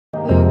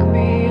Look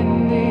me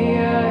in the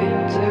eye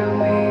and tell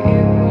me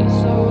it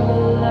was all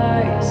a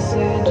lie. You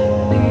said you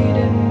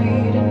needed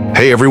me to.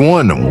 Hey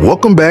everyone,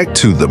 welcome back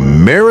to the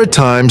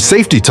Maritime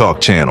Safety Talk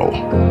channel.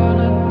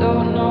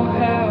 Don't know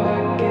how,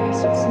 I guess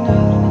it's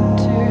nothing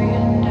to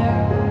you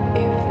now.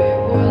 If it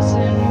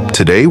wasn't.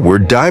 Today we're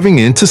diving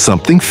into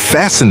something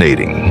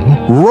fascinating,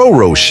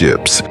 RoRo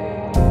ships.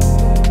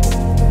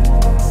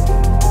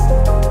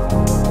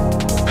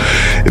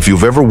 If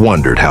you've ever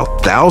wondered how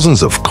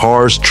thousands of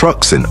cars,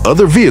 trucks, and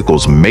other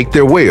vehicles make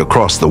their way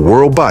across the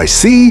world by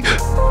sea,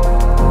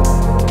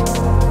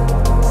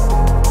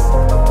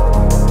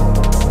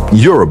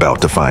 you're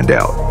about to find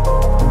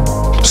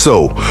out.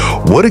 So,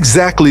 what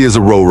exactly is a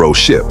RoRo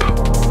ship?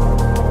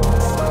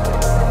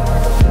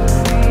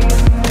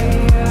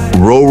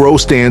 RoRo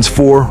stands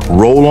for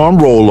roll on,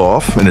 roll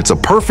off, and it's a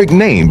perfect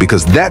name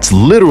because that's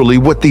literally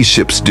what these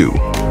ships do.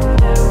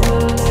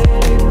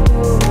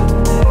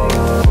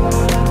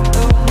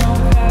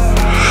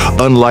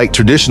 Unlike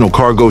traditional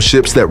cargo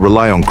ships that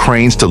rely on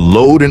cranes to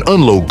load and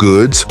unload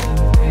goods,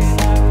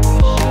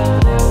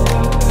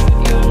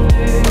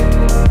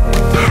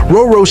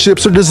 RoRo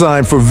ships are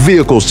designed for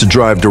vehicles to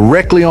drive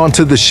directly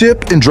onto the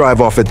ship and drive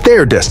off at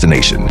their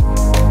destination.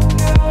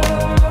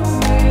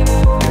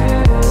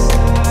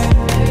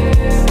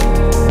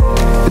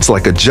 It's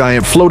like a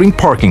giant floating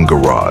parking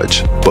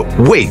garage, but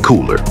way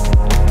cooler.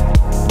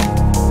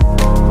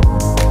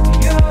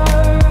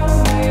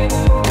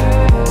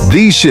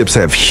 These ships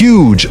have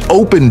huge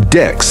open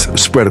decks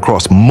spread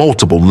across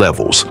multiple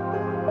levels,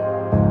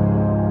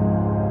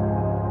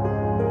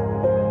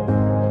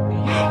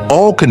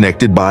 all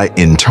connected by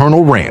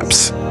internal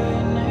ramps.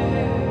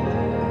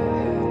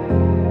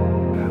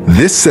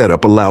 This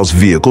setup allows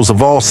vehicles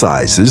of all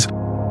sizes,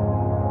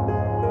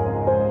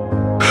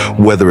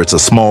 whether it's a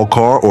small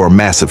car or a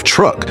massive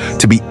truck,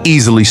 to be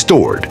easily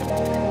stored.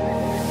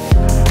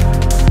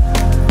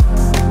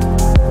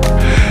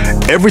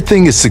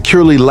 Everything is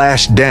securely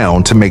lashed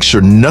down to make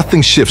sure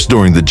nothing shifts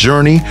during the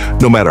journey,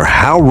 no matter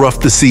how rough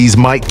the seas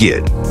might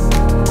get.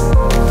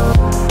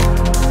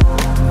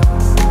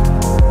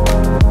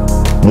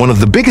 One of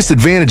the biggest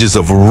advantages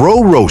of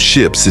RoRo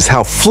ships is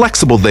how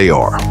flexible they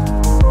are.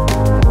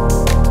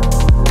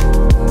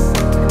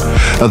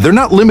 They're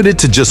not limited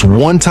to just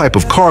one type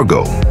of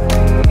cargo.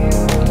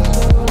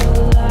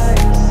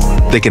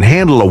 They can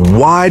handle a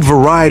wide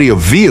variety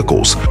of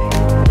vehicles,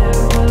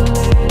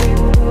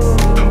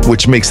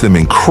 which makes them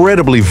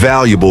incredibly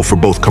valuable for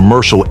both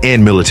commercial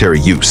and military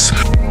use.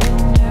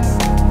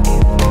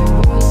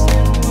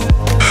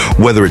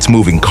 Whether it's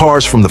moving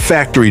cars from the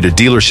factory to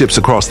dealerships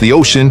across the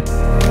ocean,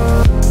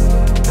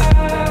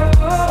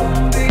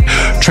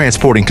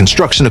 transporting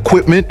construction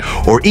equipment,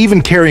 or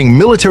even carrying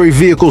military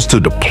vehicles to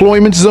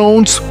deployment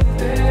zones,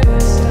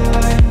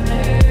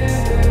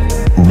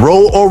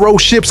 RoRo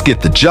ships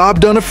get the job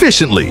done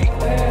efficiently.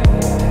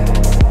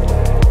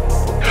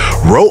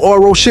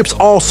 RoRo ships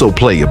also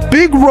play a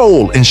big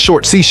role in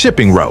short sea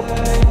shipping routes.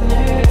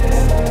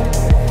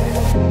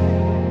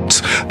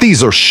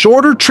 These are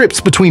shorter trips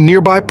between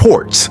nearby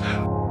ports.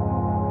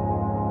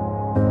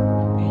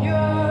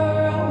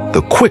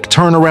 The quick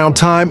turnaround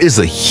time is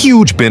a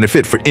huge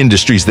benefit for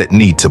industries that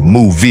need to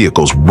move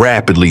vehicles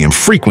rapidly and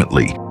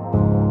frequently.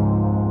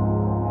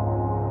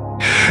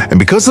 And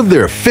because of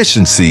their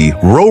efficiency,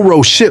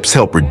 RoRo ships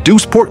help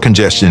reduce port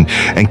congestion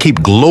and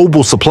keep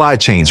global supply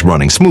chains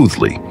running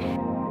smoothly.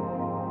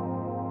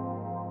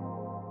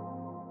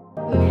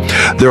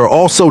 There are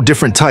also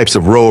different types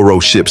of RoRo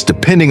ships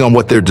depending on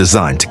what they're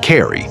designed to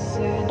carry.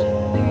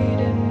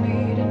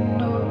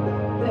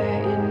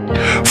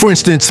 For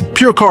instance,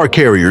 pure car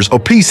carriers, or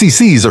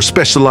PCCs, are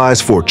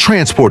specialized for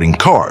transporting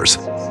cars.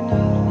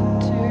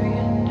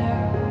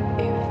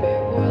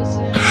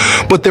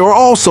 But there are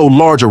also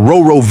larger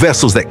RoRo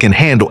vessels that can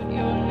handle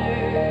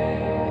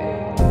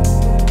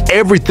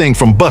everything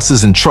from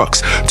buses and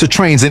trucks to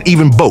trains and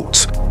even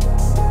boats.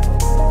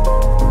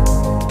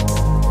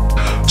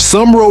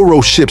 Some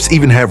RoRo ships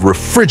even have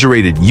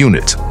refrigerated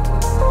units,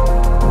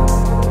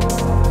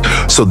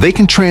 so they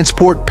can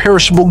transport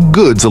perishable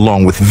goods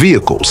along with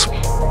vehicles.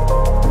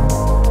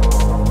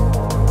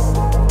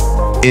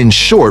 In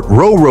short,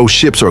 RoRo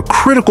ships are a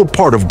critical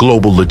part of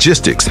global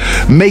logistics,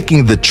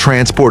 making the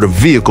transport of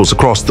vehicles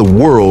across the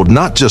world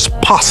not just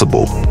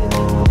possible,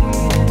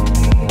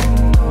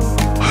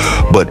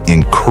 but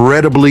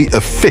incredibly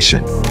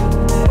efficient.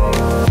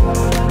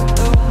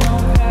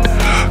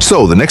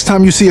 So, the next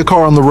time you see a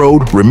car on the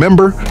road,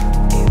 remember,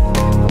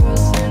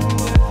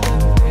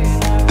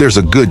 there's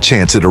a good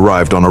chance it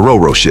arrived on a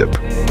RoRo ship.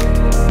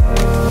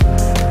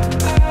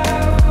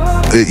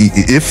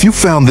 If you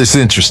found this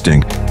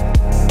interesting,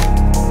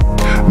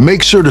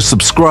 make sure to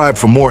subscribe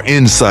for more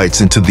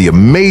insights into the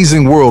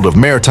amazing world of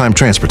maritime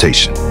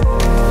transportation.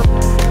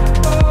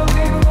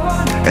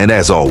 And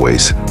as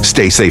always,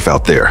 stay safe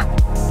out there.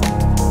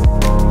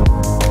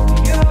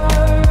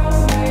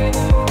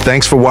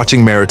 Thanks for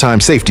watching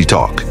Maritime Safety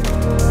Talk.